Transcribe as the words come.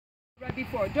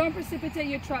before. Don't precipitate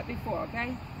your trot before,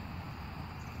 okay?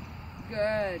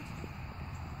 Good.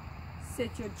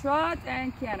 Sit your trot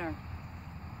and canter.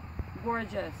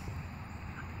 Gorgeous.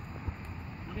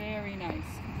 Very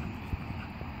nice.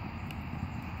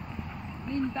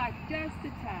 Lean back just a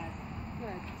tad.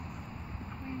 Good.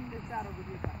 Clean the saddle with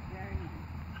your butt. Very nice.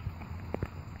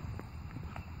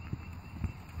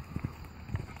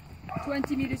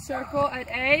 20-meter circle at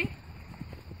A.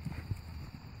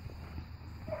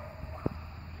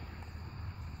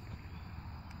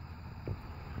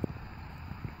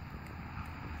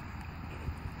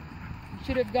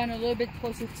 Should have gone a little bit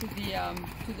closer to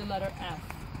the letter F.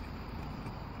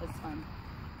 That's fine.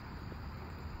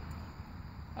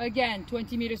 Again,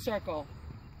 20-meter circle.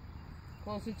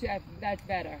 Closer to F, that's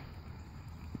better.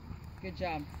 Good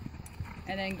job.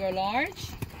 And then go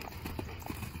large.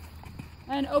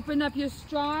 And open up your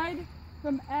stride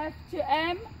from F to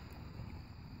M.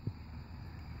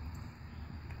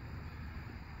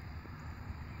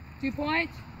 Two point.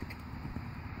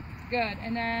 Good.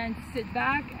 And then sit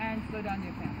back and slow down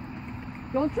your canter.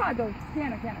 Don't try, don't.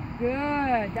 Canter.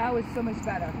 Good. That was so much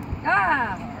better.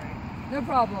 Ah! No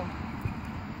problem.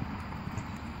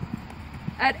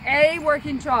 At A,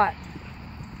 working trot.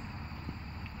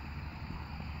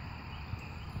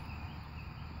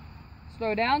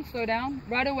 Slow down, slow down.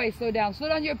 Right away, slow down. Slow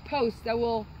down your post. That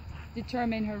will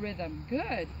determine her rhythm.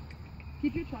 Good.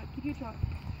 Keep your trot, keep your trot.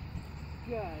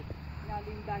 Good. Now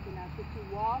lean back and ask her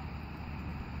to walk.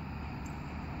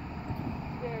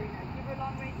 Very nice. Give her a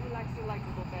long range, relax your legs a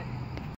little bit.